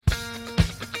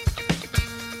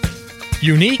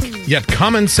Unique, yet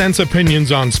common sense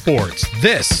opinions on sports.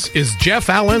 This is Jeff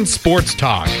Allen Sports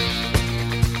Talk.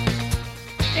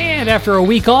 And after a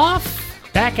week off,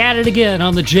 back at it again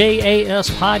on the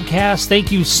JAS podcast.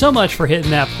 Thank you so much for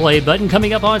hitting that play button.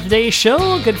 Coming up on today's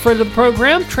show, a good friend of the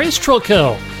program, Trace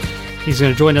Trilko. He's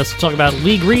going to join us to talk about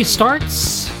league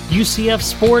restarts, UCF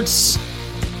sports,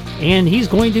 and he's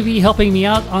going to be helping me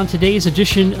out on today's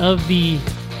edition of the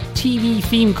TV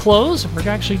theme close. We're going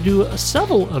to actually do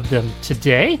several of them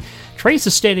today. Trace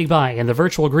is standing by in the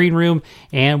virtual green room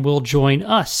and will join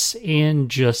us in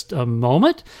just a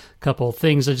moment. A couple of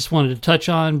things I just wanted to touch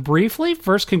on briefly.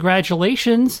 First,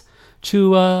 congratulations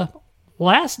to the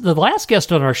last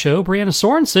guest on our show, Brianna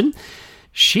Sorensen.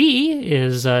 She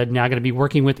is now going to be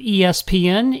working with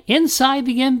ESPN inside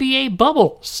the NBA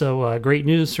bubble. So great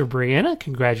news for Brianna.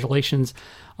 Congratulations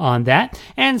on that.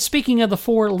 And speaking of the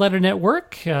four-letter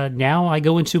network, now I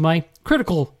go into my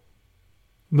critical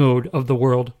mode of the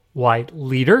worldwide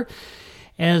leader,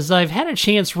 as I've had a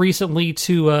chance recently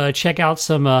to check out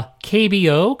some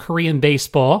KBO, Korean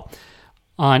baseball,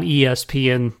 on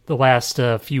ESPN the last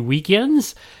few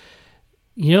weekends.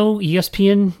 You know,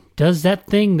 ESPN does that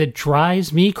thing that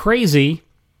drives me crazy,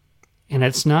 and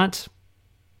it's not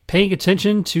paying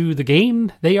attention to the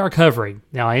game they are covering.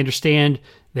 Now, I understand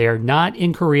they are not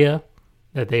in Korea,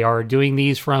 that they are doing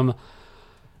these from,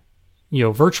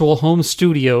 virtual home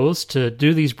studios to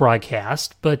do these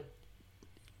broadcasts, but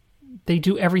they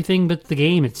do everything but the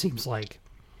game, it seems like.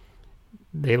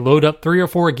 They load up 3 or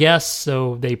 4 guests,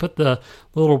 so they put the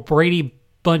little Brady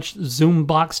Bunch Zoom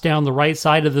box down the right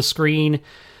side of the screen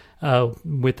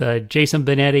with Jason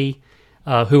Benetti,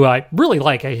 who I really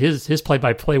like. His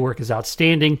play-by-play work is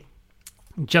outstanding.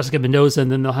 Jessica Mendoza, and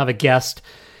then they'll have a guest,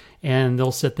 and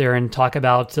they'll sit there and talk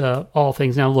about all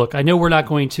things. Now, look, I know we're not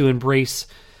going to embrace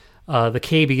the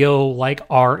KBO like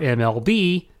our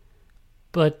MLB,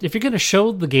 but if you're going to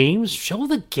show the games, show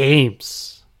the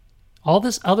games. All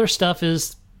this other stuff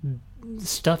is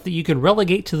stuff that you can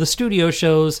relegate to the studio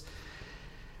shows.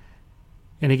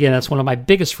 And again, that's one of my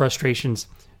biggest frustrations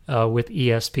with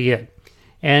ESPN.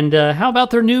 And how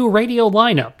about their new radio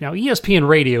lineup? Now, ESPN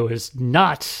Radio is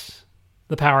not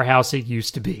the powerhouse it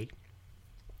used to be.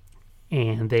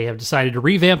 And they have decided to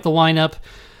revamp the lineup.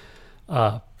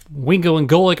 Wingo and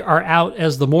Golick are out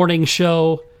as the morning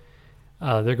show.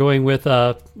 They're going with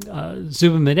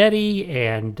Zubin Minetti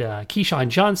and Keyshawn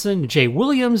Johnson. Jay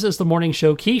Williams as the morning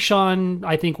show. Keyshawn,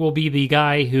 I think, will be the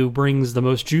guy who brings the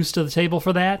most juice to the table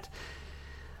for that.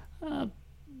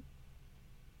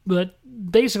 But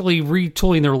basically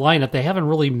retooling their lineup, they haven't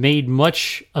really made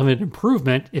much of an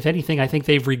improvement. If anything, I think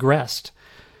they've regressed.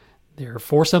 They're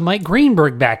forcing Mike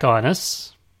Greenberg back on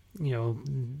us.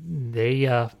 They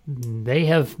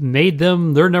have made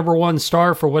them their number one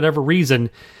star for whatever reason.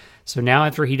 So now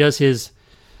after he does his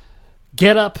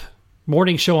Get Up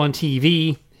morning show on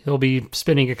TV, he'll be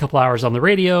spending a couple hours on the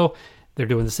radio. They're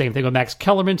doing the same thing with Max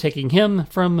Kellerman, taking him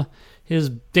from his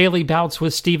daily bouts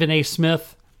with Stephen A.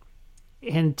 Smith.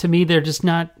 And to me, they're just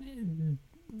not...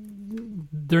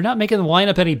 They're not making the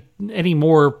lineup any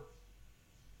more...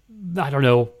 I don't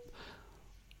know...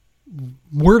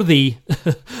 worthy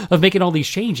of making all these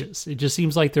changes. It just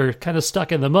seems like they're kind of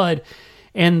stuck in the mud.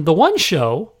 And the one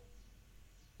show...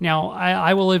 Now,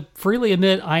 I will freely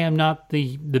admit I am not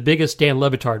the biggest Dan Le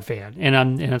Batard fan.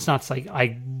 And it's not like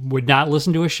I would not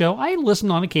listen to a show. I listen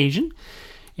on occasion.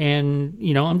 And,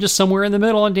 I'm just somewhere in the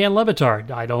middle on Dan Le Batard.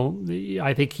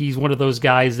 I think he's one of those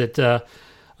guys that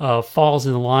falls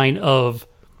in the line of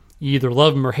you either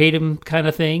love him or hate him kind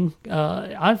of thing.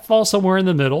 I fall somewhere in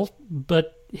the middle,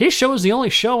 but his show is the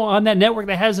only show on that network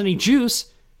that has any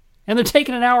juice, and they're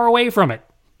taking an hour away from it.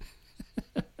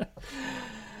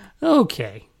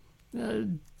 Okay.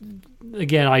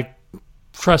 Again, I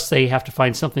trust they have to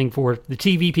find something for the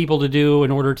TV people to do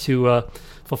in order to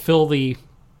fulfill the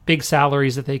big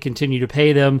salaries that they continue to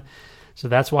pay them. So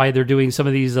that's why they're doing some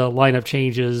of these lineup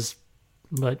changes.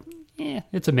 But,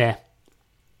 it's a meh.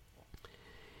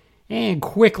 And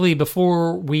quickly,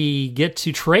 before we get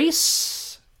to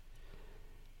Trace,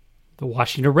 the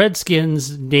Washington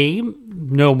Redskins name,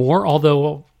 no more,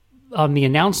 although on the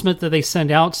announcement that they sent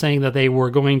out saying that they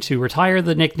were going to retire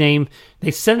the nickname,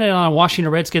 they sent it on a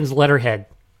Washington Redskins letterhead.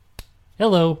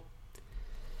 Hello.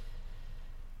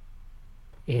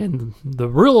 And the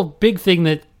real big thing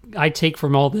that I take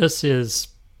from all this is,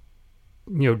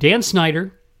 Dan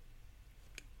Snyder,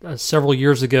 several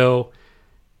years ago,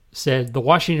 said the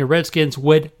Washington Redskins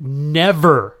would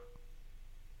never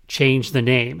change the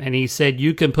name. And he said,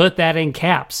 you can put that in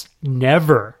caps.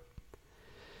 Never.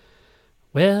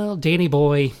 Well, Danny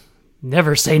boy,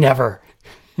 never say never.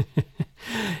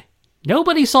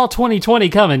 Nobody saw 2020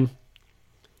 coming.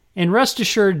 And rest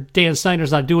assured, Dan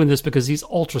Snyder's not doing this because he's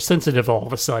ultra sensitive all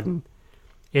of a sudden.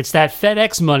 It's that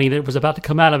FedEx money that was about to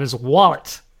come out of his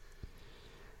wallet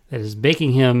that is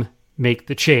making him make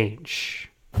the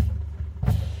change.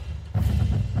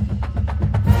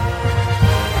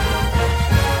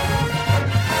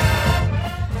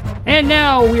 And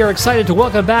now we are excited to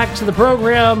welcome back to the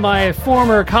program my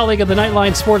former colleague of the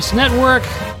Nightline Sports Network,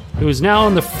 who is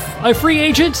now a free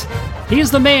agent. He is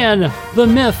the man, the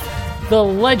myth, the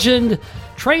legend,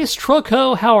 Trace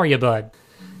Trulko. How are you, bud?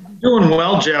 Doing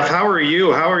well, Jeff. How are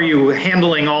you? How are you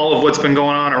handling all of what's been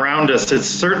going on around us? It's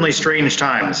certainly strange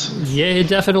times. Yeah, it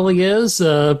definitely is.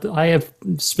 I have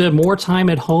spent more time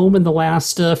at home in the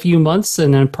last few months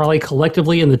than probably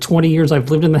collectively in the 20 years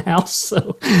I've lived in the house.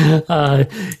 So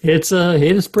it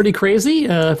is pretty crazy.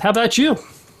 How about you?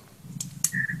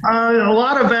 A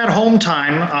lot of at-home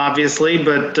time, obviously,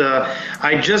 but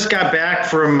I just got back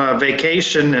from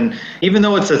vacation, and even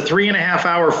though it's a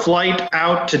 3.5-hour flight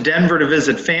out to Denver to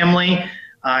visit family,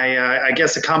 I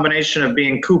guess a combination of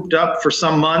being cooped up for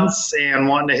some months and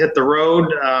wanting to hit the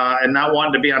road and not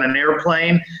wanting to be on an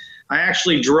airplane, I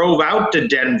actually drove out to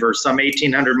Denver some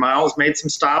 1,800 miles, made some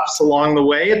stops along the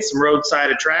way at some roadside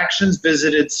attractions,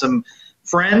 visited some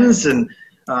friends, and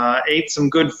ate some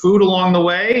good food along the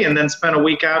way, and then spent a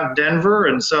week out in Denver.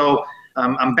 And so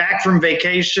I'm back from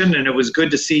vacation, and it was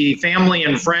good to see family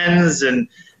and friends and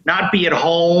not be at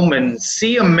home and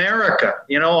see America,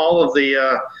 all of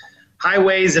the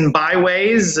highways and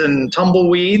byways and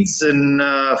tumbleweeds and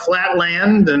flat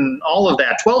land and all of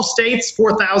that. 12 states,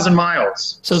 4,000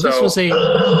 miles. So this was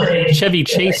a Chevy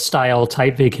Chase style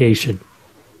type vacation.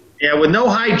 Yeah, with no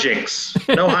hijinks.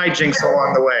 No hijinks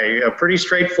along the way. Pretty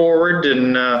straightforward,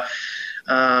 and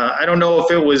I don't know if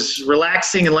it was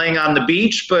relaxing and laying on the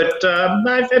beach, but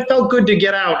it felt good to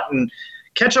get out and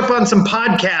catch up on some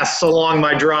podcasts along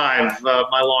my drive,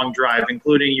 my long drive,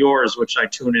 including yours, which I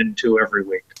tune into every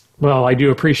week. Well, I do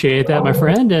appreciate that, my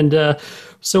friend, and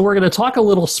so we're going to talk a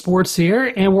little sports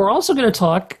here, and we're also going to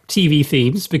talk TV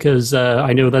themes because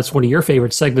I know that's one of your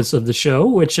favorite segments of the show,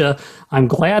 which I'm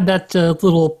glad that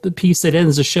little piece that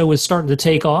ends the show is starting to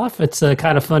take off. It's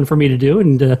kind of fun for me to do,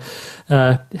 and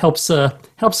helps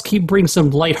bring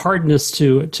some lightheartedness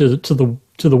to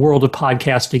the world of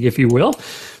podcasting, if you will.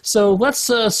 So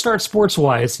let's start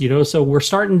sports-wise. So we're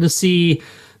starting to see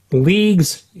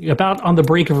leagues about on the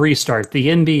brink of restart. The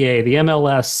NBA, the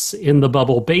MLS in the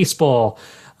bubble, baseball.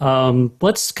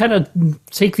 Let's kind of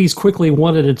take these quickly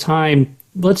one at a time.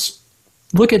 Let's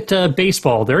look at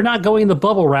baseball. They're not going the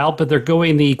bubble route, but they're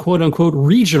going the quote-unquote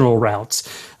regional routes,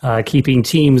 keeping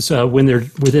teams when they're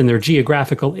within their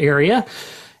geographical area.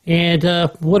 And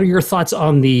what are your thoughts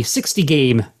on the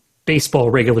 60-game baseball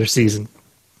regular season?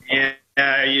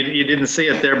 You didn't see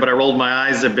it there, but I rolled my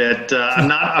eyes a bit. I'm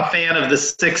not a fan of the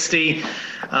 60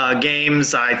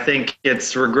 games. I think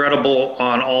it's regrettable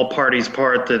on all parties'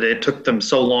 part that it took them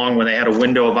so long when they had a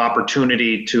window of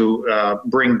opportunity to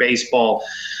bring baseball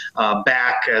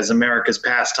back as America's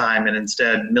pastime, and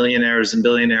instead millionaires and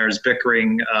billionaires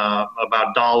bickering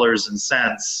about dollars and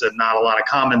cents and not a lot of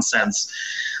common sense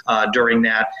during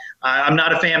that. I'm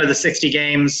not a fan of the 60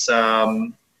 games.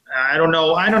 I don't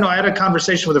know. I had a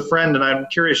conversation with a friend, and I'm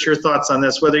curious your thoughts on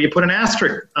this, whether you put an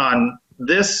asterisk on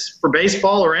this for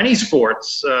baseball or any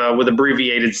sports with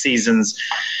abbreviated seasons,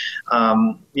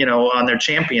 on their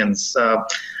champions.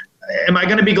 Am I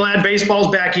going to be glad baseball's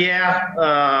back? Yeah.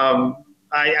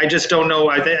 I just don't know.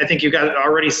 I think you've got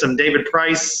already some David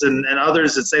Price and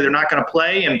others that say they're not going to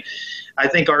play, and I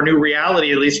think our new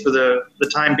reality, at least for the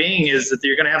time being, is that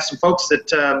you're going to have some folks that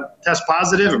test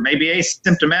positive or maybe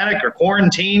asymptomatic or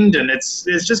quarantined, and it's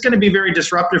just going to be very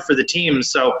disruptive for the team.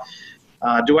 So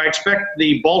do I expect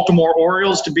the Baltimore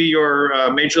Orioles to be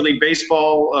your Major League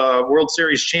Baseball World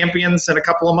Series champions in a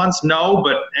couple of months? No,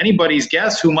 but anybody's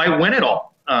guess who might win it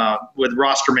all with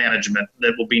roster management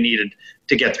that will be needed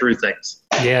to get through things.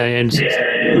 Yeah, and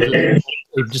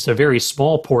just a very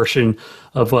small portion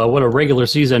of what a regular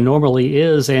season normally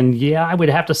is. And yeah, I would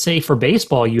have to say for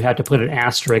baseball, you have to put an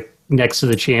asterisk next to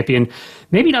the champion.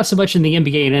 Maybe not so much in the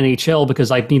NBA and NHL, because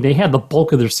they had the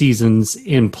bulk of their seasons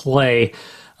in play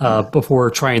before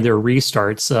trying their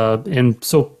restarts. And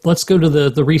so let's go to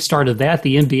the restart of that.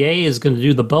 The NBA is going to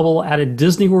do the bubble out at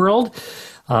Disney World.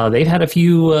 They've had a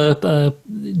few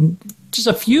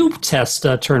tests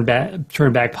turn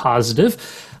back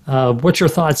positive. What's your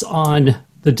thoughts on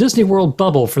the Disney World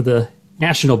bubble for the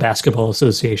National Basketball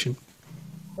Association?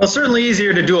 Well, certainly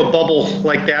easier to do a bubble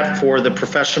like that for the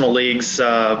professional leagues.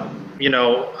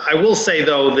 I will say,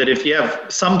 though, that if you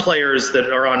have some players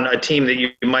that are on a team that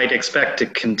you might expect to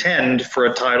contend for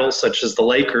a title, such as the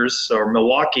Lakers or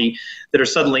Milwaukee, that are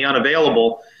suddenly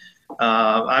unavailable,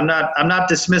 I'm not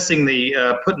dismissing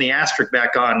the putting the asterisk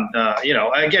back on.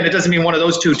 Again, it doesn't mean one of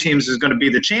those two teams is going to be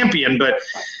the champion, but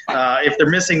if they're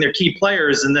missing their key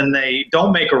players and then they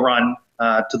don't make a run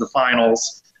to the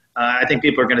finals, I think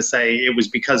people are going to say it was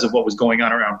because of what was going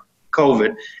on around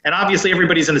COVID. And obviously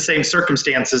everybody's in the same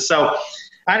circumstances. So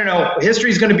I don't know. History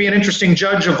is going to be an interesting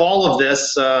judge of all of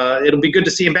this. It'll be good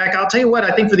to see him back. I'll tell you what,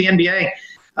 I think for the NBA,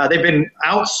 they've been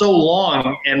out so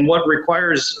long, and what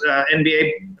requires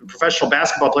NBA professional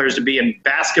basketball players to be in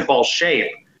basketball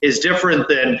shape is different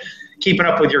than keeping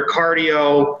up with your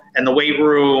cardio and the weight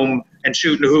room and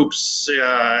shooting hoops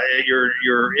at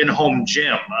your in-home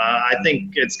gym. I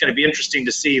think it's going to be interesting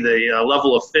to see the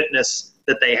level of fitness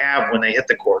that they have when they hit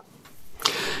the court.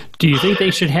 Do you think they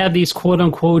should have these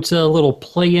quote-unquote little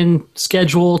play-in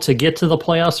schedule to get to the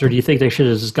playoffs, or do you think they should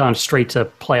have just gone straight to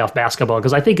playoff basketball?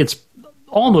 Because I think it's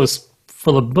almost,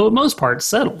 for the most part,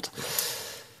 settled.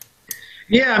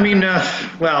 Yeah, I mean,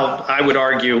 I would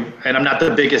argue, and I'm not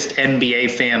the biggest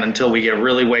NBA fan until we get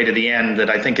really way to the end, that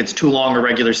I think it's too long a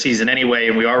regular season anyway,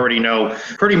 and we already know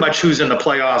pretty much who's in the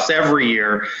playoffs every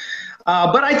year.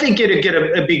 But I think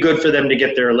it'd be good for them to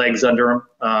get their legs under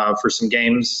them for some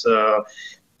games.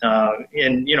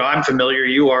 And I'm familiar.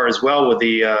 You are as well with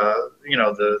the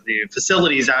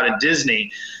facilities out at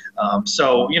Disney.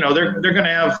 So they're going to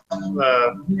have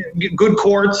good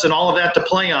courts and all of that to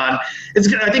play on. I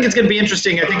think it's going to be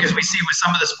interesting. I think as we see with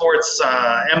some of the sports,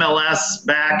 MLS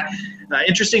back,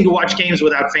 interesting to watch games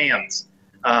without fans.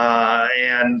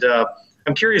 And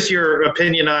I'm curious your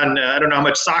opinion on. I don't know how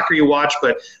much soccer you watch,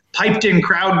 but piped-in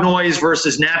crowd noise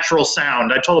versus natural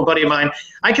sound. I told a buddy of mine,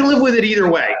 I can live with it either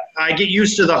way. I get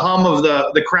used to the hum of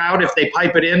the crowd if they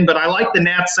pipe it in, but I like the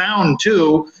nat sound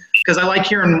too, because I like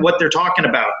hearing what they're talking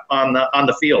about on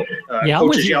the field.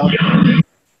 Coaches yelling.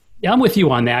 Yeah, I'm with you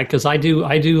on that, because I do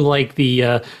like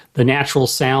the natural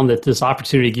sound that this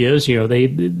opportunity gives.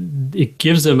 It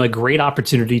gives them a great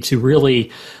opportunity to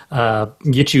really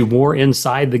get you more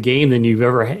inside the game than you've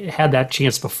ever had that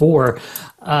chance before.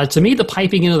 To me, the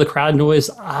piping into the crowd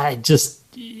noise, I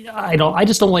just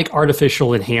don't like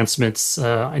artificial enhancements.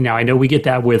 Now I know we get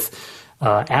that with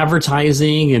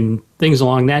advertising and things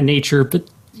along that nature, but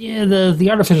yeah, the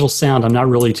artificial sound I'm not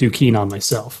really too keen on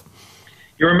myself.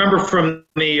 You remember from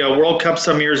the World Cup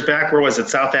some years back, where was it,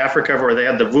 South Africa, where they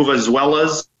had the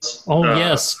vuvuzelas? Oh,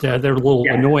 yes. They're a little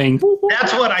annoying.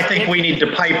 That's what I think we need to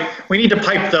pipe. We need to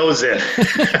pipe those in.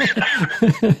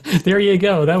 There you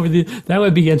go. That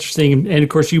would be interesting. And, of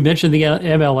course, you mentioned the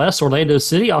MLS, Orlando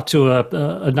City, off to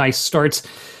a nice start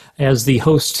as the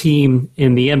host team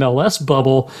in the MLS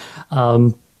bubble.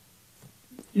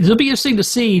 It'll be interesting to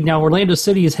see. Now, Orlando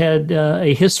City has had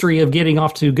a history of getting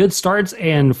off to good starts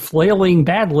and flailing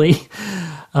badly.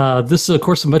 This is, of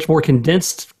course, a much more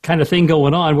condensed kind of thing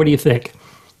going on. What do you think?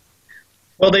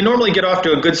 Well, they normally get off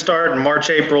to a good start in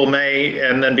March, April, May,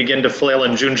 and then begin to flail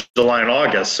in June, July, and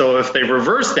August. So if they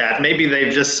reverse that, maybe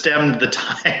they've just stemmed the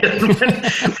tide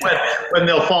when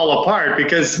they'll fall apart,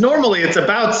 because normally it's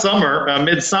about summer,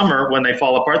 midsummer, when they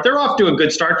fall apart. They're off to a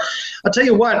good start. I'll tell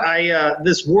you what,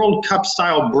 this World Cup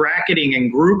style bracketing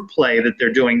and group play that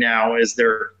they're doing now is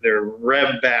their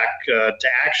rev back to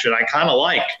action. I kind of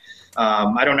like.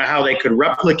 I don't know how they could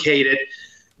replicate it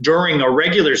during a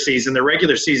regular season. The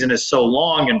regular season is so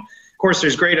long, and of course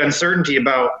there's great uncertainty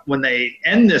about when they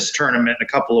end this tournament in a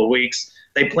couple of weeks.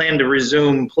 They plan to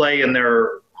resume play in their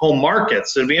home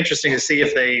markets. So it'd be interesting to see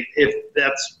if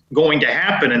that's going to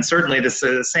happen. And certainly this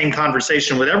is the same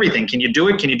conversation with everything. Can you do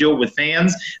it? Can you do it with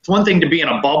fans? It's one thing to be in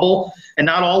a bubble, and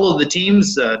not all of the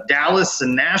teams, Dallas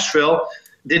and Nashville,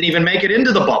 didn't even make it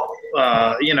into the bubble.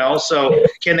 So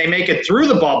can they make it through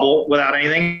the bubble without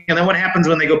anything? And then what happens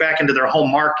when they go back into their home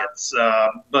markets?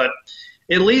 But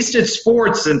at least it's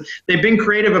sports, and they've been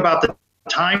creative about the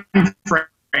time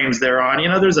frames they're on.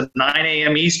 There's a 9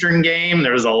 a.m. Eastern game.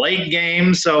 There's a late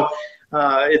game. So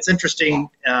it's interesting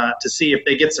to see if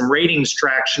they get some ratings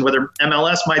traction, whether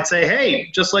MLS might say, hey,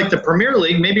 just like the Premier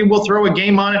League, maybe we'll throw a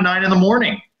game on at 9 in the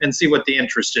morning and see what the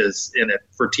interest is in it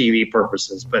for TV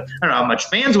purposes. But I don't know how much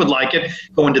fans would like it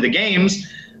going to the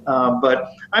games.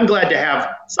 But I'm glad to have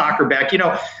soccer back.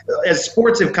 As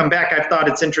sports have come back, I've thought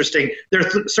it's interesting. There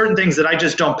are certain things that I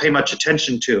just don't pay much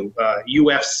attention to.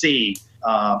 UFC,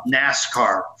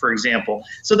 NASCAR, for example.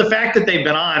 So the fact that they've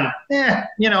been on,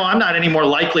 I'm not any more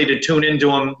likely to tune into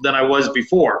them than I was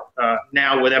before.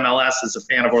 Now with MLS, as a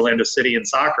fan of Orlando City and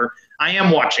soccer, I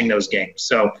am watching those games.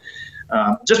 So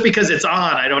Just because it's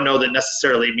on, I don't know that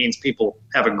necessarily means people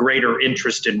have a greater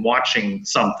interest in watching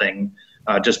something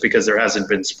just because there hasn't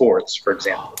been sports, for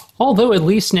example. Although at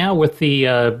least now with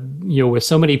the, with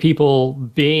so many people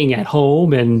being at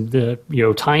home and,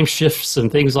 time shifts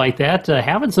and things like that,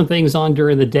 having some things on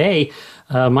during the day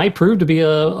might prove to be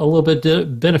a little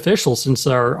bit beneficial since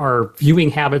our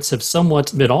viewing habits have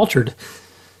somewhat been altered.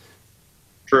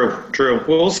 True. Well,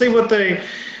 we'll see what they...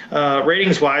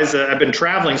 ratings-wise, I've been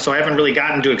traveling, so I haven't really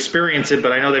gotten to experience it,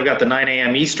 but I know they've got the 9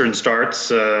 a.m. Eastern starts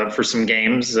for some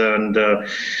games, and,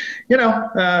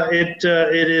 it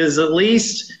is at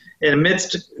least,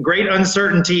 amidst great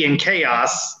uncertainty and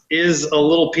chaos, is a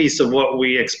little piece of what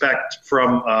we expect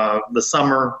from the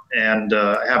summer and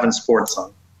having sports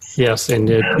on. Yes, and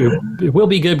it will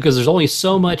be good because there's only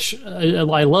so much.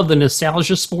 I love the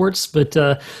nostalgia sports, but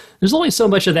there's only so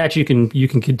much of that you can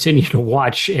continue to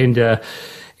watch, and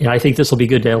I think this will be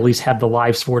good to at least have the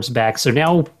live sports back. So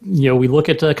now we look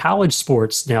at college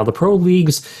sports. Now the pro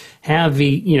leagues have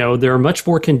they're much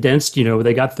more condensed.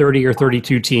 They got 30 or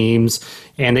 32 teams,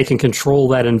 and they can control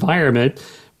that environment.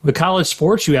 With college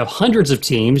sports, you have hundreds of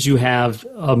teams. You have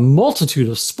a multitude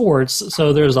of sports,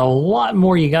 so there's a lot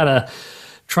more you gotta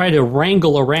try to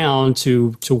wrangle around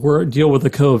to deal with the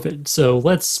COVID. So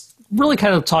let's really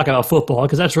kind of talk about football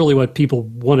because that's really what people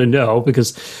want to know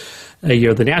because,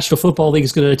 the National Football League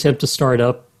is going to attempt to start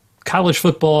up. College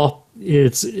football,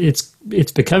 it's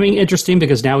becoming interesting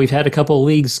because now we've had a couple of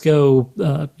leagues go,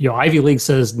 Ivy League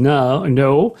says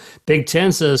no. Big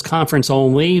Ten says conference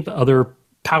only. Other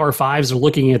Power Fives are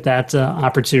looking at that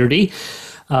opportunity.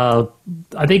 I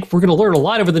think we're going to learn a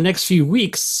lot over the next few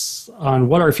weeks on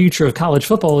what our future of college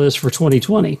football is for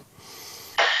 2020.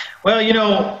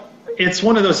 Well, it's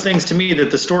one of those things to me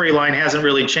that the storyline hasn't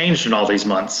really changed in all these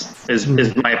months, is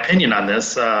my opinion on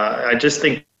this. I just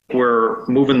think we're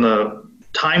moving the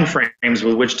time frames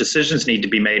with which decisions need to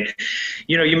be made.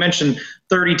 You mentioned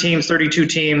 30 teams, 32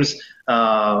 teams,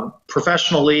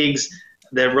 professional leagues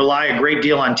that rely a great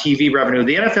deal on TV revenue.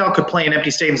 The NFL could play in empty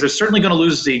stadiums. They're certainly going to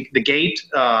lose the gate,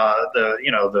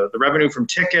 the revenue from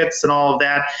tickets and all of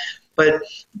that. But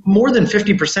more than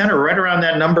 50% or right around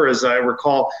that number, as I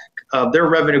recall, their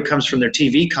revenue comes from their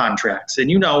TV contracts.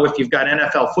 And if you've got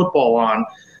NFL football on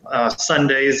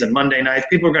Sundays and Monday nights,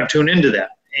 people are going to tune into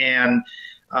that. And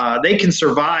they can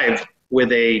survive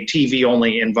with a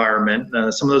TV-only environment.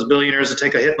 Some of those billionaires will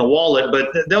take a hit in the wallet, but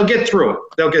they'll get through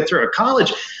it.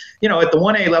 College, at the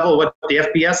 1A level, at the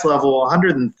FBS level,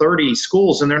 130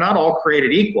 schools, and they're not all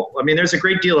created equal. I mean, there's a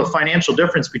great deal of financial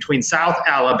difference between South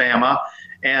Alabama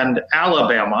and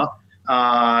Alabama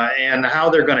and how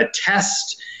they're going to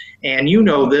test. And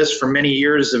this from many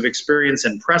years of experience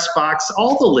in press box,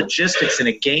 all the logistics in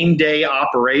a game day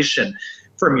operation,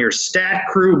 from your stat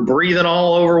crew breathing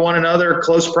all over one another,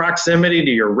 close proximity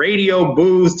to your radio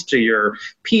booth, to your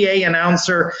PA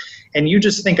announcer. And you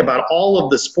just think about all of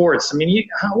the sports. I mean,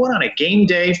 what on a game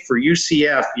day for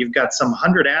UCF, you've got some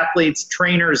 100 athletes,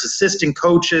 trainers, assistant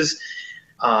coaches,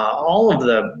 all of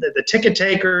the ticket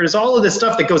takers, all of this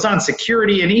stuff that goes on,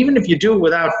 security. And even if you do it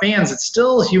without fans, it's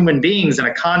still human beings in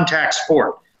a contact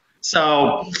sport.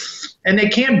 So, and they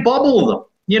can't bubble them.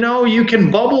 You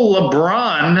can bubble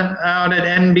LeBron out at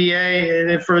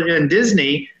NBA and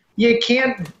Disney. You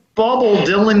can't bubble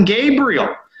Dylan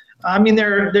Gabriel. I mean,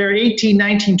 they're 18,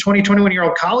 19, 20,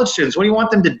 21-year-old college students. What do you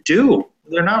want them to do?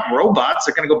 They're not robots.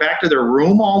 They're going to go back to their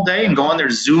room all day and go on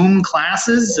their Zoom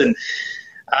classes. And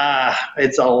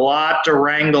it's a lot to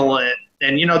wrangle. And,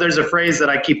 there's a phrase that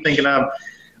I keep thinking of.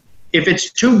 If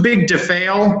it's too big to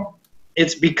fail,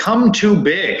 it's become too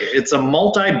big. It's a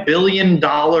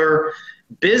multi-billion-dollar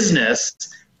business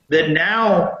that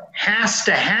now has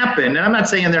to happen. And I'm not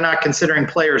saying they're not considering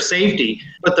player safety,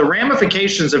 but the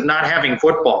ramifications of not having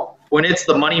football, when it's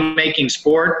the money-making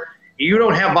sport, you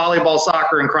don't have volleyball,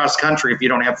 soccer, and cross country if you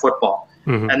don't have football.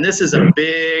 Mm-hmm. And this is a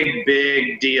big,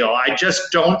 big deal. I just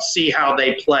don't see how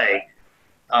they play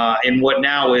in what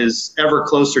now is ever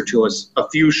closer to us, a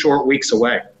few short weeks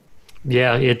away.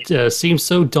 Yeah, it seems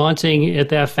so daunting at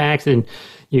that fact. And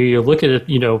you look at it,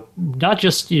 not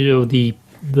just,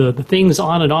 the things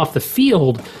on and off the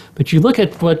field, but you look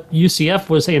at what UCF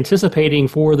was anticipating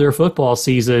for their football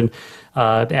season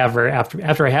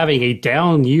after having a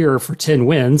down year for 10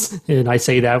 wins, and I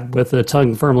say that with the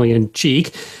tongue firmly in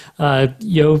cheek.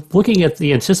 Looking at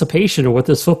the anticipation of what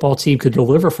this football team could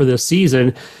deliver for this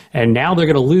season, and now they're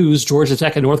going to lose Georgia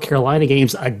Tech and North Carolina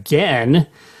games again.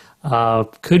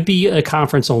 Could be a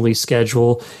conference-only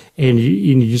schedule, and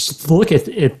you just look at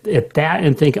that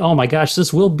and think, oh my gosh,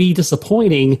 this will be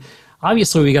disappointing.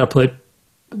 Obviously, we got to put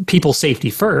people's safety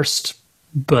first,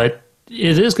 but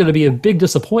it is going to be a big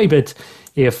disappointment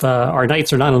if our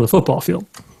Knights are not on the football field.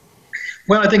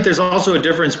 Well, I think there's also a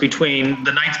difference between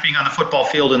the Knights being on the football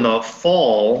field in the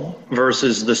fall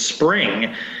versus the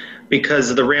spring because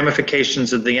of the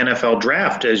ramifications of the NFL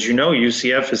draft. As you know,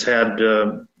 UCF has had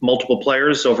multiple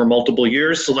players over multiple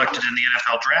years selected in the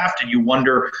NFL draft, and you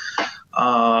wonder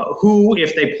who,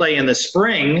 if they play in the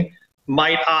spring,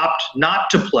 might opt not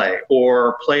to play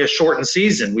or play a shortened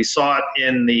season. We saw it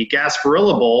in the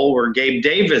Gasparilla Bowl where Gabe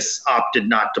Davis opted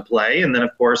not to play, and then,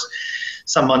 of course,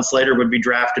 some months later would be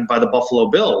drafted by the Buffalo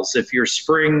Bills. If your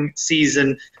spring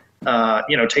season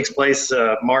takes place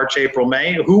March, April,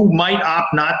 May, who might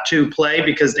opt not to play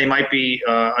because they might be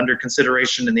under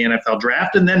consideration in the NFL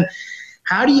draft? And then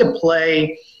how do you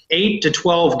play 8 to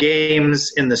 12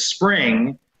 games in the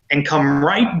spring and come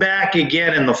right back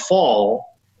again in the fall?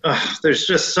 There's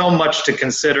just so much to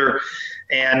consider,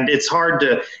 and it's hard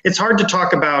to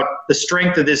talk about the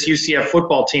strength of this UCF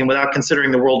football team without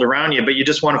considering the world around you, but you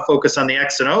just want to focus on the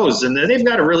X and O's, and they've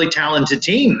got a really talented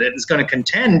team that is going to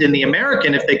contend in the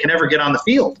American if they can ever get on the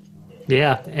field.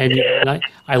 Yeah, and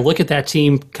I look at that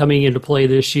team coming into play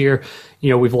this year.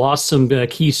 We've lost some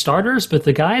key starters, but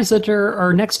the guys that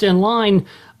are next in line,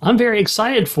 I'm very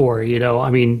excited for.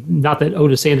 Not that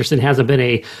Otis Anderson hasn't been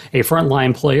a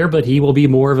frontline player, but he will be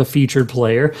more of a featured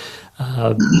player.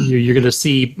 You're going to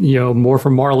see more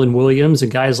from Marlon Williams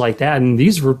and guys like that, and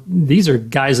these are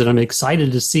guys that I'm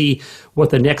excited to see what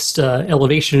the next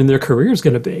elevation in their career is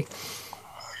going to be.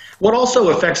 What also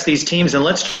affects these teams, and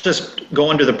let's just go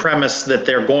under the premise that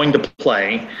they're going to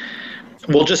play,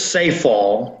 we'll just say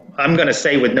fall. I'm going to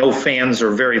say with no fans or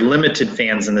very limited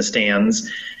fans in the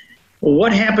stands.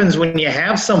 What happens when you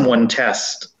have someone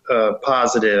test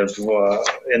positive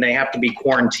and they have to be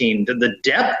quarantined? The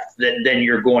depth that then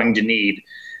you're going to need,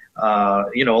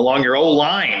 along your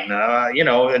O-line,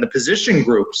 in the position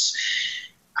groups.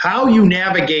 How you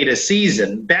navigate a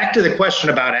season, back to the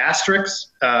question about asterisks,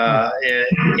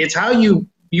 it's how you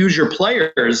use your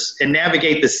players and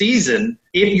navigate the season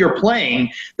if you're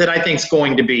playing that I think is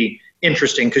going to be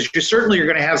interesting, because you're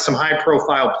going to have some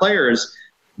high-profile players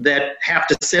that have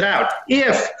to sit out.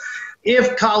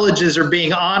 If colleges are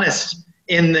being honest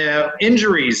in the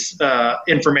injuries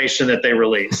information that they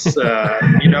release,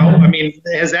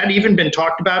 has that even been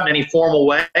talked about in any formal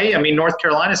way? North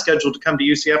Carolina is scheduled to come to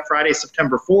UCF Friday,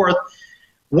 September 4th.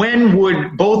 When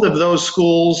would both of those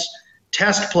schools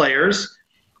test players?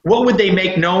 What would they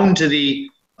make known to the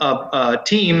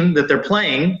team that thare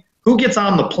playing? Who gets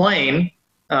on the plane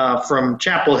from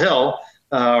Chapel Hill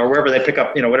or wherever they pick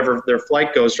up, whatever their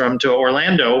flight goes from, to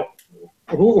Orlando?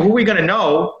 Who are we going to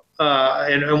know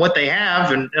and what they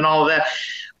have and all of that?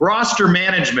 Roster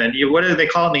management, what do they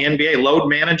call it in the NBA? Load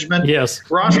management? Yes.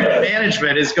 Roster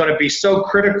management is going to be so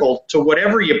critical to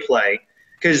whatever you play,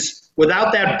 because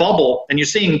without that bubble, and you're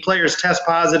seeing players test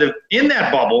positive in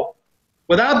that bubble,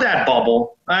 without that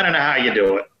bubble, I don't know how you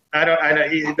do it.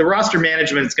 The roster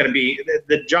management is going to be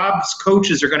the jobs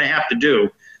coaches are going to have to do.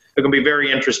 They're going to be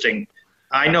very interesting.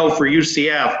 I know for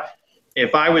UCF,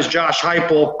 if I was Josh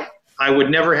Heupel, I would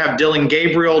never have Dylan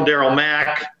Gabriel, Darryl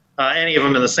Mack, any of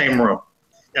them in the same room.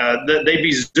 They'd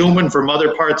be zooming from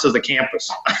other parts of the campus.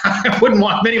 I wouldn't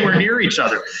want them anywhere near each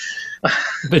other.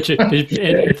 But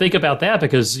you think about that,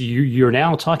 because you're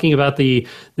now talking about the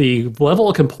level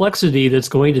of complexity that's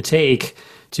going to take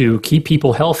to keep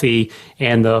people healthy,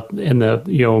 and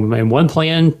one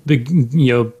plan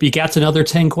begats another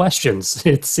 10 questions.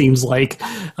 It seems like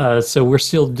so we're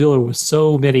still dealing with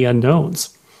so many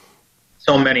unknowns.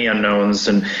 So many unknowns,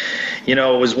 and it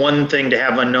was one thing to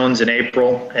have unknowns in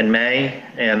April and May,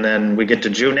 and then we get to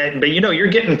June. But you're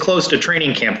getting close to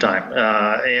training camp time,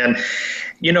 and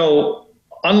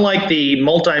unlike the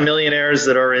multimillionaires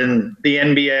that are in the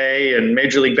NBA and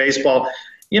Major League Baseball,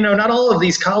 not all of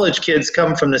these college kids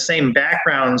come from the same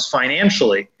backgrounds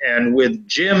financially. And with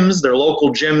gyms, their local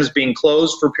gyms being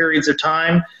closed for periods of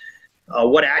time,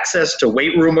 what access to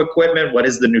weight room equipment, what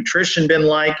has the nutrition been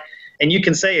like? And you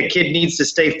can say a kid needs to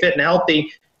stay fit and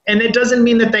healthy, and it doesn't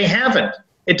mean that they haven't.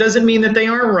 It doesn't mean that they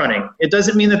aren't running. It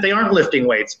doesn't mean that they aren't lifting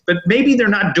weights. But maybe they're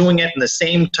not doing it in the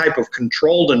same type of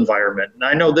controlled environment. And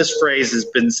I know this phrase has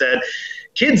been said.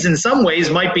 Kids in some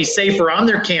ways might be safer on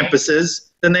their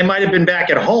campuses than they might have been back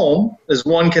at home, is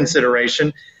one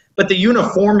consideration. But the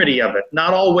uniformity of it,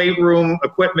 not all weight room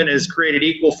equipment is created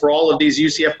equal for all of these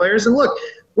UCF players. And look,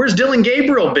 where's Dylan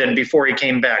Gabriel been before he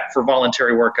came back for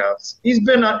voluntary workouts? He's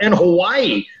been in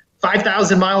Hawaii,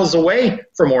 5,000 miles away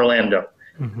from Orlando.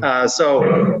 Mm-hmm.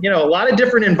 So, a lot of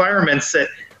different environments that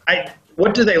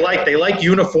what do they like? They like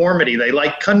uniformity. They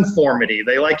like conformity.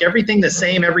 They like everything the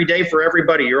same every day for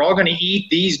everybody. You're all going to eat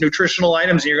these nutritional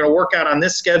items, and you're going to work out on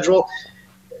this schedule.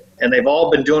 And they've all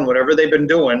been doing whatever they've been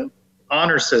doing,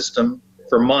 honor system,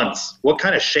 for months. What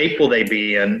kind of shape will they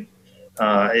be in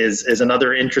is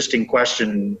another interesting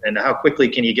question. And how quickly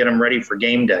can you get them ready for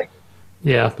game day?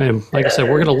 Yeah, and like I said,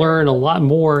 we're going to learn a lot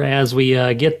more as we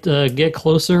get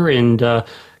closer and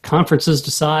conferences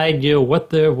decide what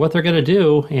they're going to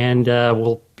do, and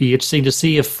we'll be interesting to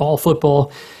see if fall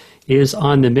football is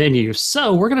on the menu.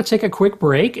 So we're going to take a quick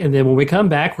break, and then when we come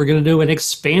back, we're going to do an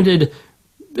expanded.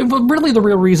 Really, the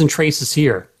real reason Trace is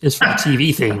here is for the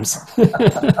TV themes.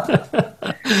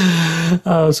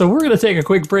 So we're going to take a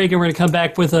quick break, and we're going to come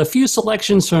back with a few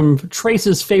selections from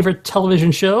Trace's favorite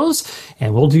television shows,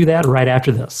 and we'll do that right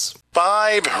after this.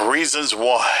 5 reasons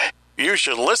why you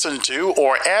should listen to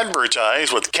or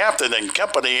advertise with Captain and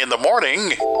Company in the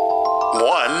morning.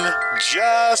 1.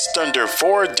 Just under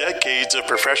 4 decades of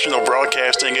professional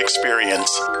broadcasting experience.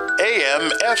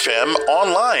 AM, FM,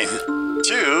 online.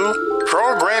 2.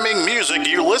 Programming music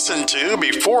you listened to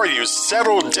before you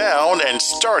settled down and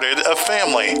started a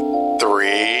family.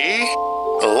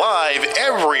 3. Live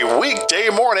every weekday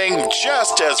morning,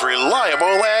 just as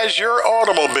reliable as your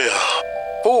automobile.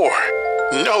 4.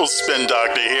 No spin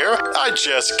doctor here. I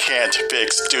just can't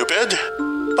fix stupid.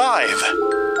 5.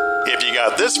 If you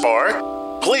got this far,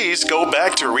 please go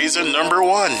back to reason number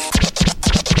 1.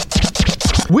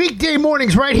 Weekday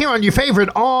mornings right here on your favorite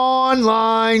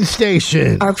online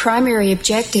station. Our primary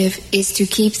objective is to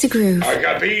keep the groove. I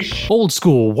got these.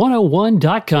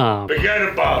 Oldschool101.com. Forget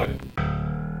about it.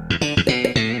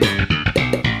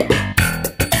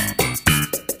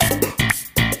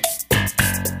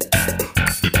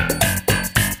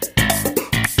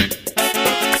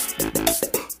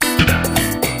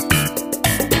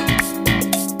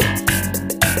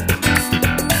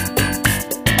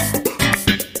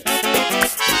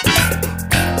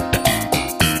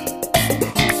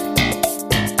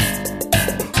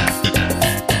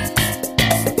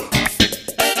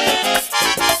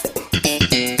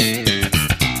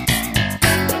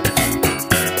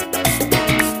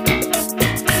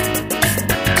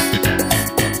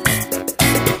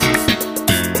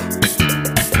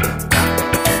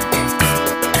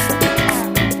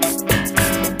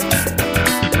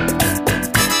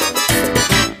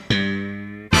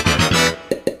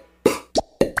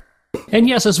 And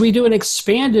yes, as we do an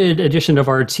expanded edition of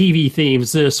our TV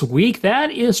themes this week, that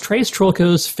is Trace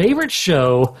Trulko's favorite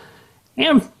show,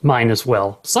 and mine as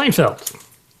well, Seinfeld.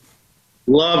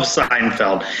 Love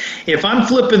Seinfeld. If I'm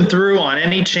flipping through on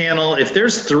any channel, if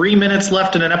there's 3 minutes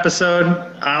left in an episode,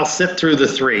 I'll sit through the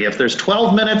 3. If there's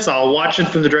 12 minutes, I'll watch it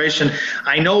from the duration.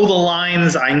 I know the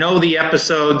lines, I know the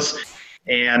episodes,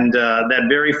 and that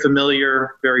very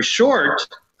familiar, very short,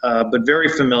 but very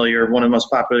familiar, one of the most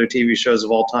popular TV shows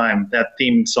of all time, that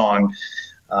theme song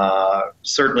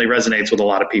certainly resonates with a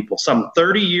lot of people. Some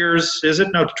 30 years, is it?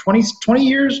 No, 20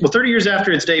 years? Well, 30 years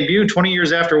after its debut, 20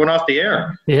 years after it went off the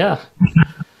air. Yeah.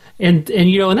 And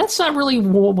that's not really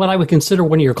what I would consider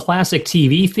one of your classic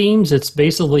TV themes. It's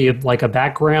basically like a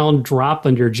background drop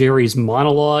under Jerry's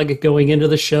monologue going into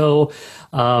the show.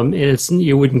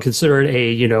 You wouldn't consider it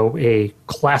a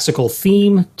classical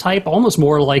theme type, almost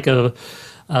more like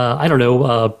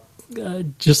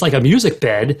just like a music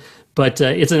bed, but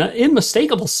it's an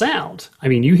unmistakable sound. I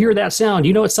mean, you hear that sound,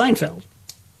 you know it's Seinfeld.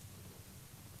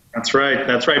 That's right.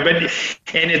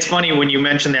 And it's funny when you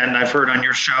mention that, and I've heard on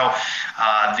your show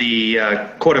the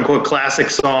quote-unquote classic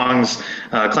songs,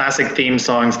 classic theme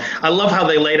songs. I love how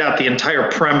they laid out the entire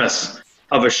premise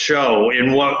of a show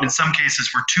in what, in some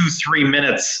cases, were 2-3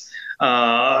 minutes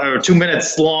or 2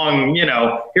 minutes long.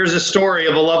 Here's a story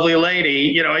of a lovely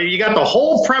lady. You got the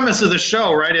whole premise of the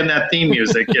show right in that theme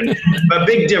music, and a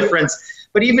big difference.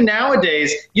 But even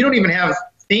nowadays, you don't even have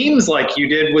themes like you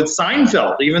did with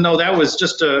Seinfeld, even though that was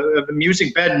just a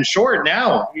music bed and short.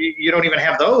 Now you don't even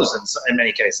have those in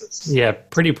many cases. Yeah,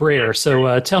 pretty rare.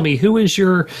 So tell me,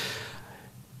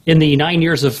 in the 9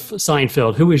 years of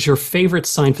Seinfeld, who is your favorite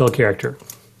Seinfeld character?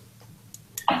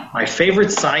 My favorite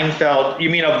Seinfeld, you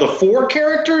mean of the 4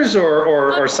 characters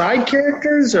or side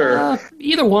characters? Or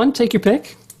either one, take your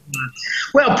pick.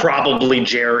 Well, probably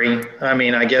Jerry. I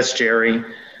mean, I guess Jerry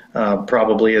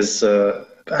probably is...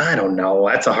 I don't know.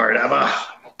 That's a hard...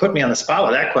 put me on the spot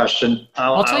with that question.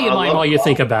 I'll tell you mine while you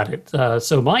think about it.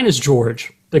 So mine is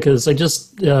George, because I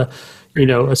just,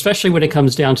 especially when it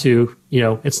comes down to,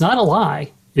 it's not a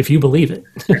lie if you believe it.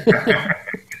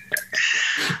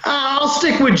 I'll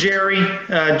stick with Jerry,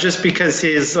 just because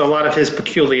a lot of his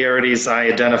peculiarities I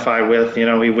identify with. You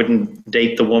know, he wouldn't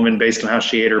date the woman based on how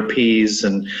she ate her peas,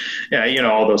 and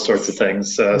all those sorts of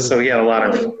things. So he had a lot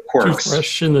of quirks.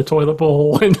 Toothbrush in the toilet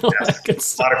bowl. And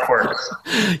yes, a lot of quirks.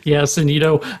 Yes, and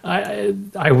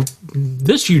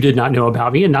this you did not know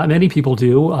about me, and not many people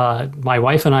do. My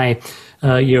wife and I,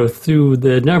 through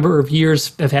the number of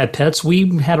years I've had pets,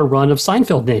 we had a run of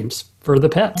Seinfeld names for the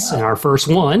pets, and our first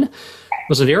one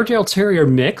was an Airedale Terrier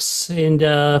mix,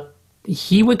 and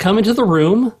he would come into the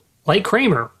room like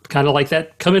Kramer, kind of like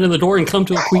that, come into the door and come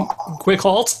to a quick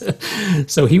halt.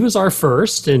 So he was our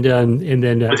first, and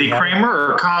then was he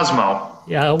Kramer or Cosmo?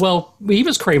 Yeah, well, he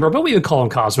was Kramer, but we would call him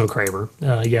Cosmo Kramer.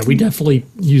 We definitely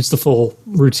used the full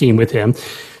routine with him.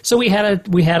 So we had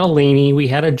a Laney, we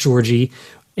had a Georgie,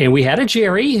 and we had a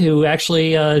Jerry, who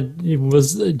actually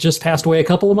was just passed away a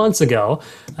couple of months ago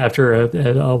after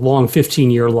a long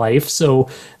 15-year life. So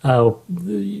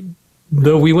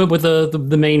though we went with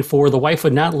the main four, the wife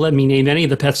would not let me name any of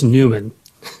the pets Newman.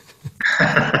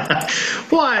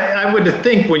 Well, I would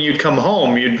think when you'd come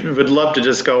home, you would love to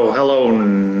just go, "Hello,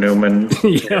 Newman."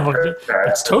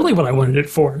 That's totally what I wanted it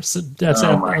for. So that's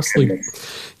absolutely,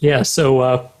 yeah.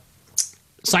 So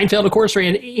Seinfeld, of course,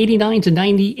 ran 89 to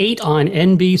 98 on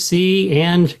NBC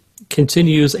and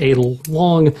continues a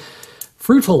long,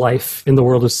 fruitful life in the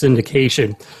world of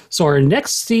syndication. So our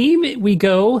next theme, we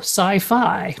go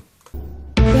sci-fi.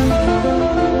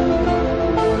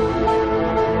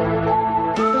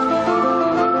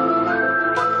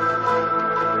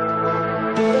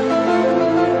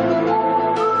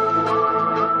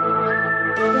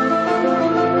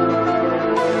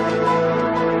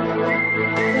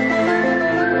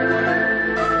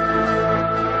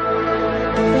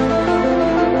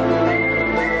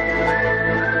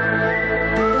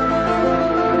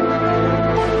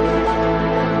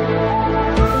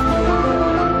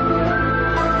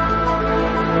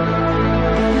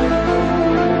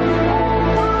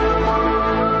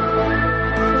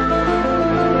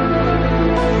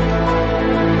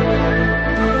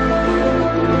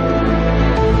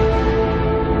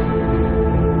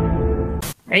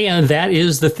 And that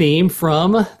is the theme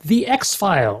from The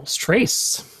X-Files.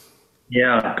 Trace.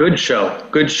 Yeah, good show.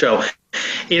 Good show.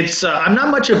 It's I'm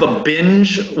not much of a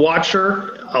binge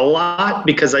watcher a lot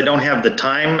because I don't have the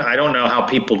time. I don't know how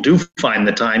people do find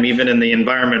the time, even in the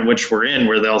environment which we're in,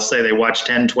 where they'll say they watch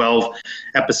 10, 12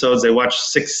 episodes, they watch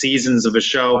 6 seasons of a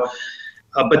show.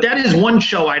 But that is one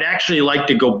show I'd actually like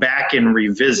to go back and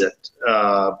revisit.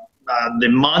 The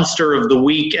Monster of the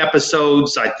Week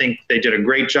episodes, I think they did a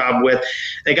great job with.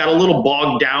 They got a little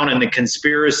bogged down in the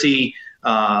conspiracy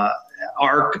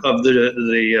arc of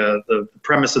the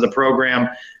premise of the program.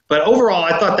 But overall,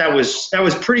 I thought that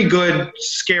was pretty good,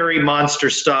 scary monster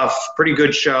stuff, pretty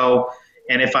good show.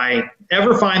 And if I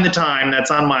ever find the time, that's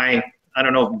on my, I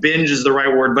don't know if binge is the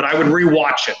right word, but I would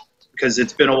rewatch it because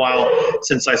it's been a while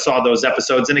since I saw those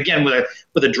episodes. And again,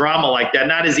 with a drama like that,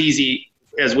 not as easy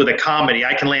as with a comedy.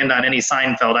 I can land on any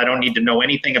Seinfeld. I don't need to know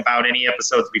anything about any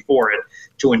episodes before it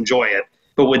to enjoy it.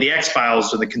 But with the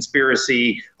X-Files and the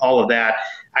conspiracy, all of that,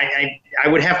 I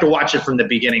would have to watch it from the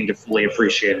beginning to fully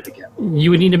appreciate it again.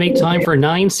 You would need to make time for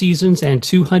 9 seasons and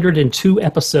 202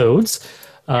 episodes.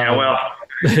 Yeah, well,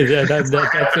 that's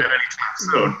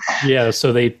soon. Yeah,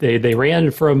 so they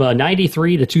ran from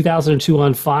 93 to 2002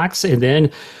 on Fox, and then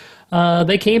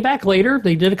they came back later.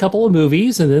 They did a couple of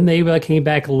movies, and then they came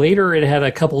back later and had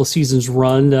a couple of seasons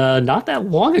run not that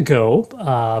long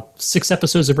ago. 6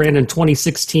 episodes that ran in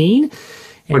 2016.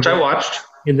 Which I watched.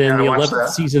 And then the 11th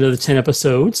season of the 10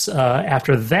 episodes.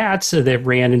 After that, that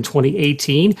ran in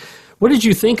 2018. What did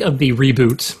you think of the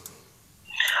reboot?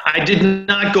 I did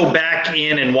not go back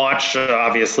in and watch,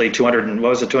 obviously,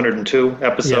 202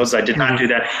 episodes. Yes. I did not do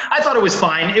that. I thought it was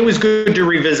fine. It was good to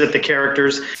revisit the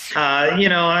characters.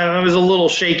 I was a little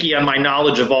shaky on my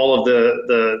knowledge of all of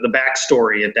the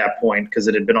backstory at that point because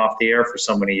it had been off the air for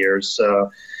so many years.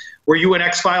 Were you an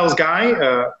X-Files guy?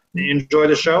 Did you enjoy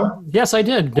the show? Yes, I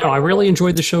did. No, I really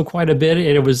enjoyed the show quite a bit, and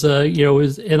it was,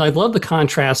 and I love the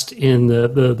contrast in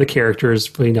the characters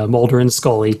between Mulder and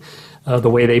Scully. The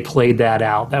way they played that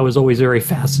out, that was always very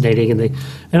fascinating,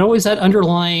 and always that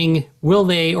underlying will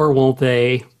they or won't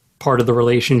they part of the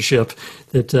relationship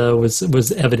that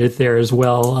was evident there as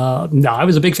well. I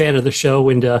was a big fan of the show,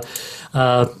 and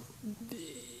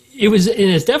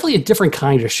it's definitely a different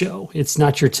kind of show. It's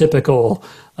not your typical,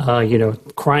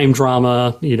 crime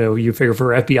drama. You figure for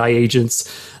FBI agents.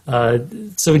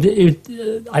 So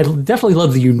I definitely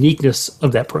love the uniqueness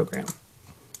of that program.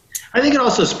 I think it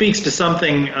also speaks to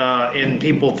something in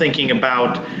people thinking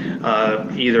about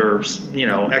either,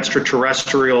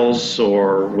 extraterrestrials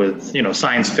or with,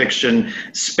 science fiction,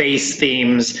 space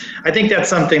themes. I think that's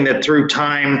something that through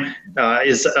time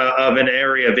is of an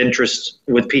area of interest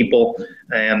with people.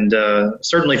 And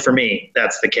certainly for me,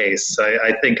 that's the case.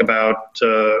 I think about,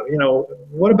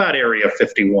 what about Area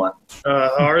 51?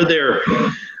 Are there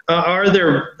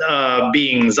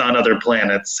beings on other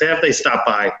planets? Have they stopped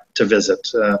by to visit?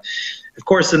 Of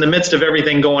course, in the midst of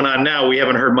everything going on now, we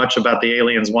haven't heard much about the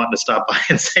aliens wanting to stop by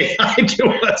and say hi to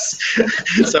us.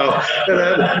 So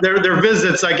their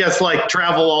visits, I guess, like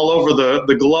travel all over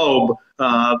the globe.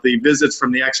 The visits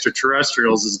from the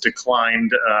extraterrestrials has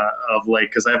declined of late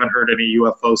because I haven't heard any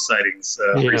UFO sightings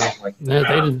recently.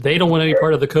 They don't want any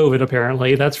part of the COVID,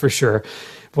 apparently. That's for sure.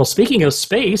 Well, speaking of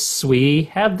space, we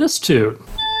have this tune.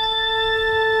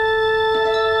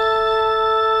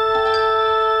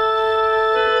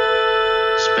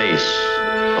 Space,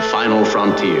 the final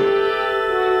frontier.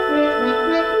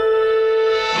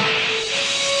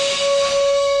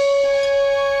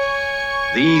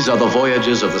 These are the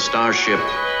voyages of the starship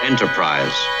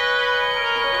Enterprise.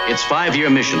 Its 5-year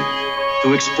mission: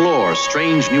 to explore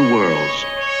strange new worlds,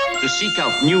 to seek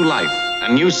out new life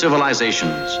and new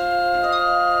civilizations,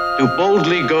 to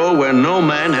boldly go where no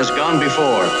man has gone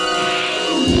before.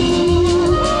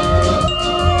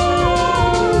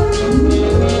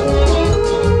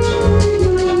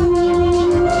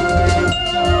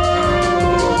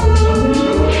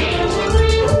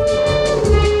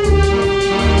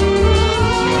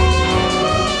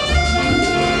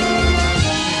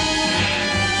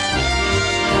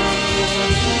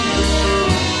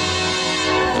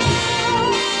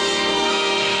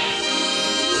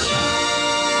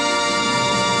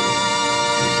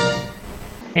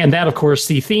 And that, of course,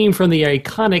 the theme from the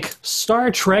iconic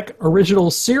Star Trek original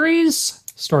series,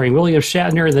 starring William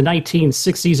Shatner in the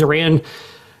 1960s, ran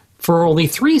for only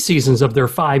 3 seasons of their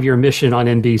 5-year mission on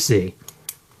NBC.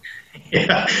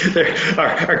 Yeah,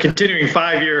 our continuing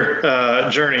 5-year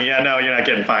journey. Yeah, no, you're not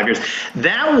getting 5 years.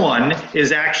 That one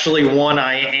is actually one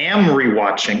I am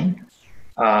rewatching.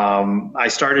 I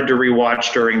started to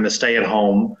rewatch during the stay at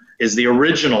home. Is the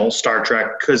original Star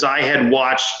Trek, because I had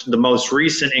watched the most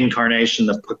recent incarnation,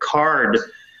 the Picard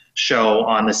show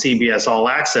on the CBS All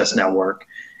Access Network.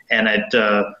 And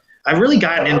I've really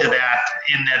gotten into that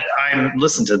in that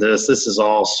listen to this is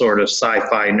all sort of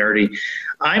sci-fi nerdy.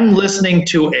 I'm listening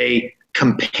to a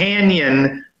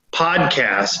companion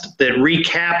podcast that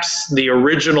recaps the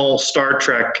original Star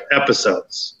Trek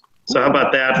episodes. So how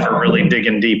about that for really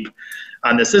digging deep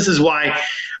on this? This is why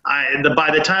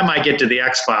by the time I get to the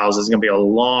X-Files, it's going to be a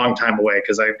long time away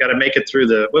because I've got to make it through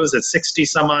 60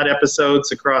 some odd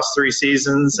episodes across 3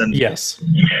 seasons. And yes.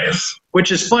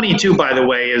 Which is funny too, by the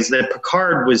way, is that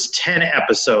Picard was 10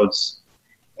 episodes.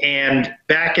 And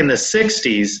back in the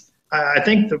 60s, I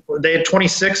think they had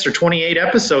 26 or 28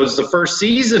 episodes the first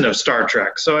season of Star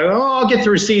Trek. So I'll get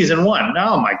through season 1.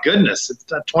 Oh my goodness, it's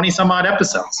 20 some odd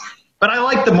episodes. But I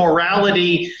like the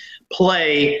morality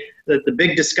play, the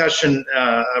big discussion,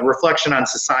 reflection on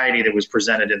society that was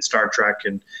presented in Star Trek,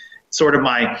 and sort of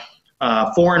my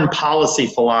foreign policy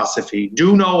philosophy.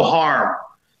 Do no harm.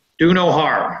 Do no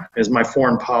harm is my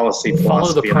foreign policy philosophy.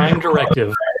 Follow the prime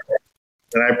directive.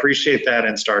 And I appreciate that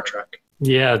in Star Trek.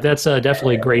 Yeah, that's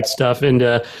definitely great stuff. And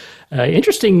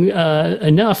interesting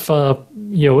enough,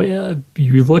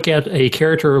 you look at a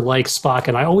character like Spock,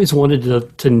 and I always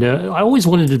wanted to know. I always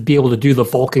wanted to be able to do the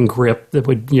Vulcan grip that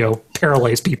would,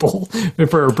 paralyze people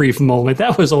for a brief moment.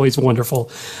 That was always wonderful.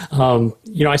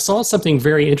 I saw something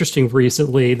very interesting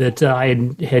recently that I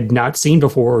had not seen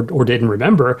before or didn't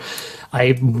remember.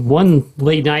 One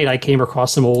late night, I came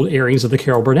across some old airings of the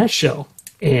Carol Burnett Show,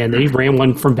 and they ran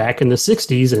one from back in the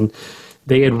 60s, and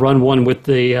they had run one with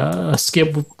a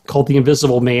skip called the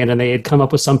Invisible Man, and they had come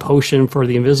up with some potion for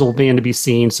the Invisible Man to be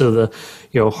seen. So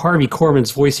Harvey Korman's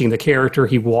voicing the character.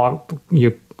 He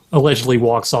allegedly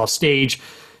walks off stage,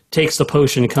 takes the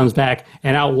potion, comes back,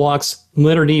 and out walks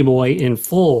Leonard Nimoy in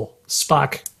full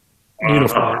Spock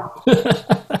uniform.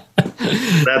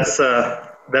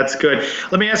 That's good.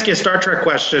 Let me ask you a Star Trek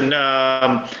question.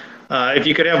 If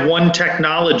you could have one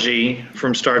technology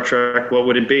from Star Trek, what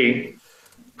would it be?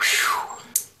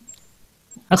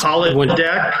 That's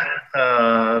holodeck,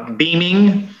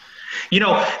 beaming.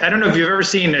 I don't know if you've ever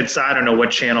seen I don't know what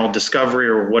channel, Discovery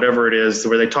or whatever it is,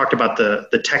 where they talked about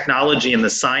the technology and the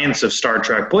science of Star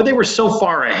Trek. Boy, they were so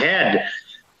far ahead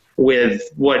with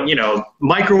what,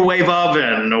 microwave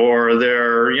oven or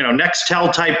their,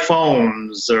 Nextel type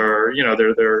phones or,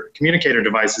 their communicator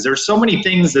devices. There's so many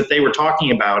things that they were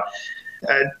talking about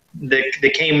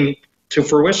that came to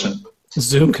fruition.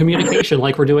 Zoom communication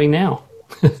like we're doing now.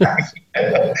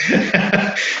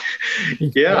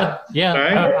 Yeah.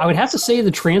 Right. I would have to say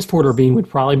the transporter beam would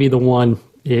probably be the one,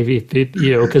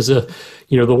 because the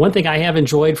one thing I have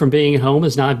enjoyed from being at home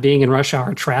is not being in rush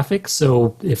hour traffic.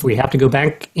 So if we have to go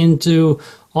back into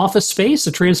office space,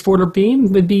 the transporter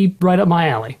beam would be right up my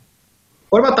alley.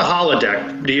 What about the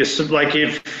holodeck? Do you like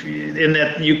if in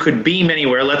that you could beam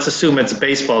anywhere? Let's assume it's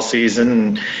baseball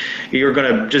season. You're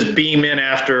going to just beam in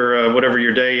after whatever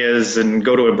your day is and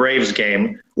go to a Braves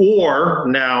game. Or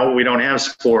now we don't have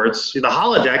sports. The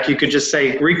holodeck, you could just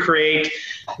say, recreate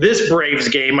this Braves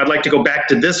game. I'd like to go back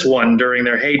to this one during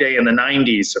their heyday in the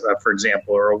 90s, for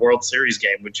example, or a World Series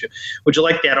game. Would you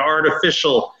like that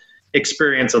artificial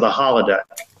experience of the holodeck?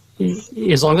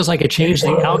 As long as I could change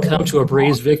the outcome to a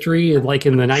Braves victory, like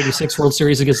in the 96 World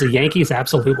Series against the Yankees,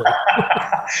 absolutely.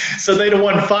 So they'd have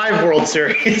won 5 World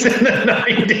Series in the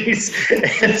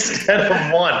 90s instead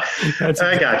of 1.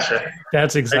 I gotcha.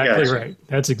 That's exactly right.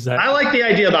 I like the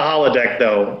idea of the holodeck,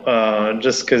 though,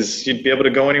 just because you'd be able to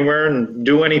go anywhere and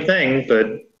do anything, but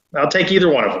I'll take either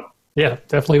one of them. Yeah,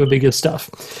 definitely would be good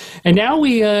stuff. And now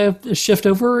we shift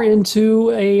over into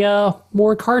a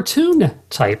more cartoon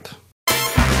type.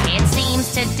 It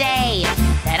seems today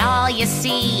that all you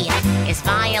see is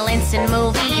violence in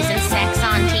movies and sex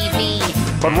on TV.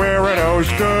 But where are those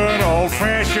good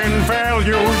old-fashioned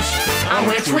values on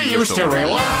which we used to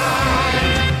rely?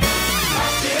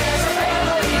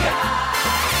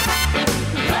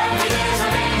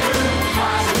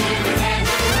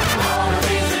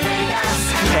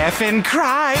 Laugh and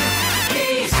cry.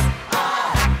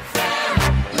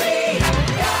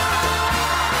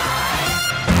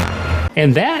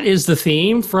 And that is the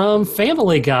theme from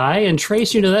Family Guy. And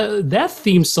Trace, that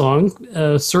theme song,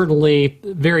 certainly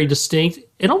very distinct.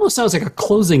 It almost sounds like a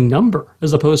closing number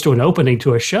as opposed to an opening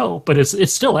to a show, but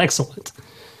it's still excellent.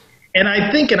 And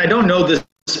I think, and I don't know this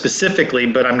specifically,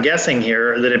 but I'm guessing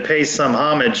here that it pays some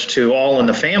homage to All in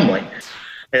the Family,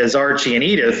 as Archie and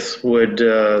Edith would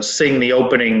sing the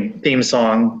opening theme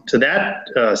song to that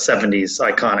 70s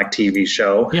iconic TV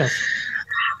show. Yeah.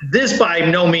 This by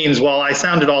no means, while I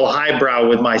sounded all highbrow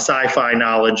with my sci-fi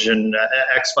knowledge and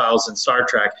X-Files and Star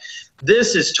Trek,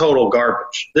 this is total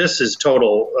garbage. This is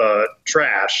total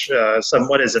trash.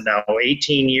 What is it now,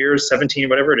 18 years, 17,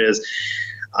 whatever it is.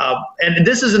 And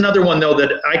this is another one, though,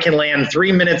 that I can land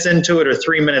 3 minutes into it or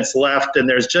 3 minutes left, and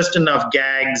there's just enough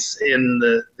gags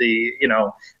in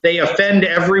they offend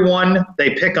everyone.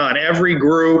 They pick on every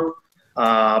group.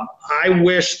 I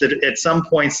wish that at some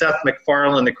point Seth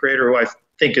MacFarlane, the creator, who I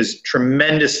think is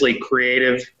tremendously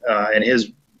creative, and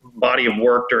his body of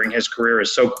work during his career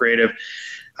is so creative.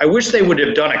 I wish they would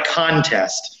have done a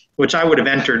contest, which I would have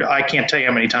entered, I can't tell you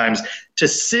how many times, to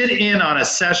sit in on a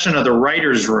session of the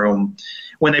writer's room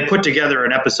when they put together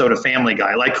an episode of Family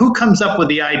Guy. Like, who comes up with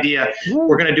the idea,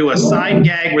 we're going to do a side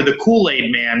gag where the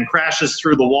Kool-Aid Man crashes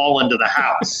through the wall into the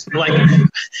house? Like,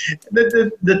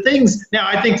 the things, now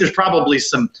I think there's probably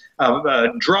some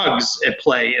drugs at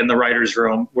play in the writer's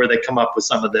room where they come up with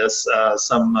some of this,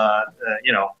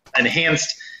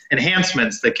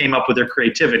 enhancements that came up with their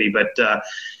creativity. But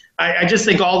I just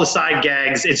think all the side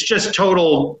gags, it's just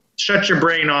total shut your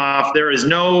brain off. There is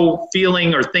no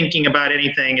feeling or thinking about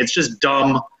anything. It's just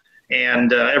dumb.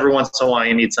 And every once in a while,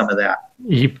 you need some of that.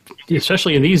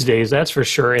 Especially in these days, that's for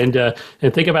sure. And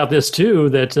think about this, too,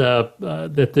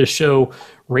 that this show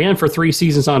ran for 3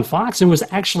 seasons on Fox and was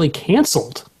actually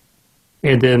canceled.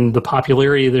 And then the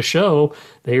popularity of the show,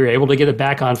 they were able to get it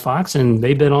back on Fox, and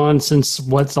they've been on since,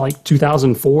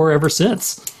 2004, ever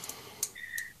since.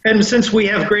 And since we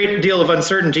have a great deal of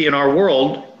uncertainty in our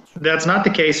world, that's not the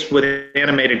case with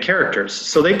animated characters.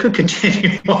 So they could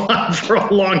continue on for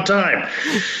a long time.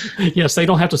 Yes, they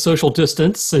don't have to social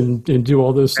distance and do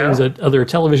all those things that other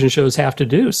television shows have to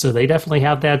do. So they definitely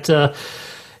have that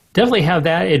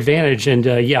advantage. And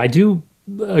I do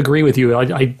agree with you.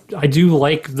 I do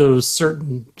like those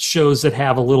certain shows that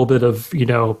have a little bit of,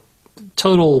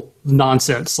 total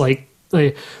nonsense. Like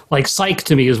Psych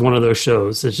to me is one of those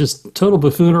shows. It's just total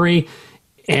buffoonery.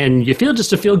 And you feel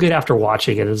good after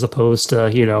watching it, as opposed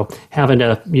to, having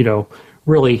to,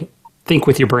 really think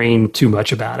with your brain too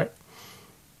much about it.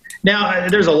 Now,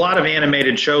 there's a lot of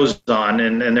animated shows on,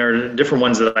 and there are different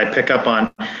ones that I pick up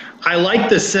on. I like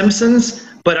The Simpsons,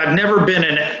 but I've never been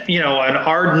an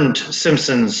ardent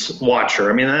Simpsons watcher.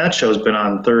 I mean, that show's been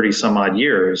on 30 some odd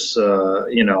years,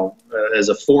 as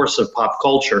a force of pop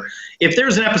culture. If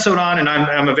there's an episode on and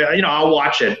I'll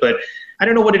watch it, but I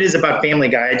don't know what it is about Family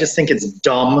Guy. I just think it's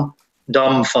dumb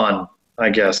fun, I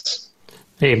guess.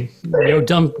 Hey,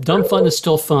 dumb fun is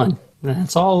still fun.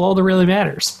 That's all that really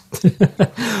matters.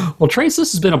 Well, Trace,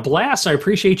 this has been a blast. I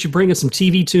appreciate you bringing some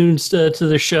TV tunes to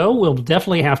the show. We'll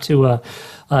definitely have to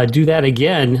do that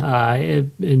again.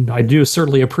 And I do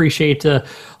certainly appreciate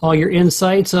all your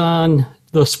insights on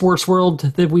the sports world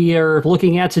that we are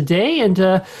looking at today. And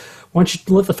why don't you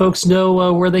let the folks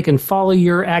know where they can follow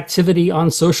your activity on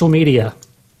social media?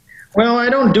 Well, I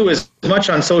don't do as much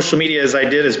on social media as I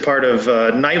did as part of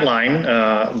Nightline,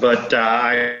 but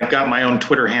I've got my own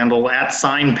Twitter handle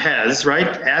 @SeinPez, right?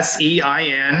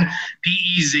 SeinPez,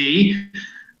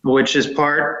 which is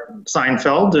part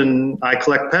Seinfeld, and I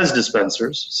collect Pez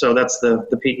dispensers. So that's the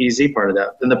PEZ part of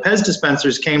that. And the Pez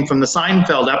dispensers came from the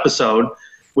Seinfeld episode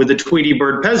with the Tweety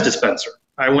Bird Pez dispenser.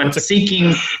 I went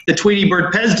seeking the Tweety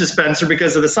Bird Pez dispenser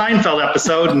because of the Seinfeld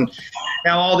episode, and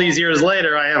now all these years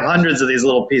later, I have hundreds of these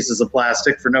little pieces of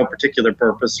plastic for no particular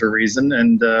purpose or reason,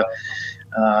 and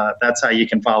that's how you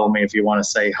can follow me if you want to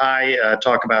say hi,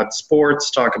 talk about sports,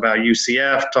 talk about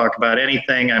UCF, talk about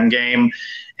anything. I'm game.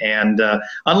 And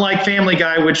unlike Family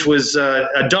Guy, which was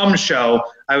a dumb show,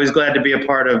 I was glad to be a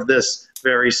part of this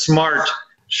very smart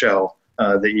show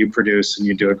that you produce, and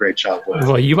you do a great job with.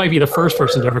 Well, you might be the first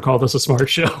person to ever call this a smart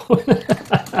show.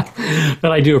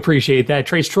 But I do appreciate that.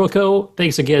 Trace Trilko,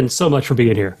 thanks again so much for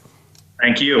being here.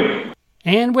 Thank you.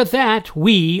 And with that,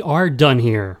 we are done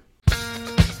here.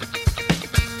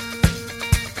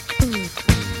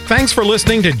 Thanks for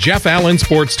listening to Jeff Allen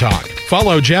Sports Talk.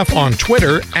 Follow Jeff on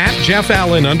Twitter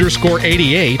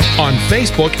 @JeffAllen_88, on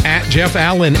Facebook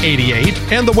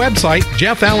 @JeffAllen88, and the website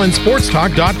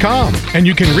JeffAllenSportsTalk.com. And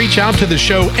you can reach out to the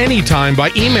show anytime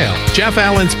by email,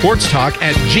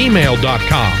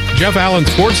 JeffAllenSportsTalk@gmail.com. Jeff Allen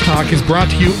Sports Talk is brought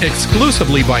to you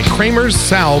exclusively by Kramer's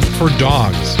Salve for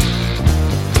Dogs.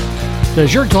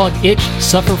 Does your dog itch,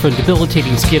 suffer from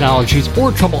debilitating skin allergies,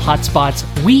 or trouble hot spots?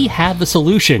 We have the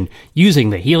solution using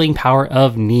the healing power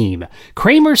of neem.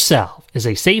 Kramer's Salve is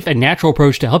a safe and natural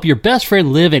approach to help your best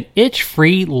friend live an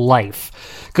itch-free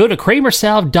life. Go to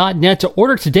kramersalve.net to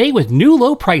order today with new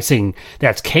low pricing.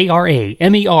 That's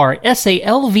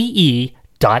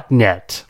KRAMERSALVE.net.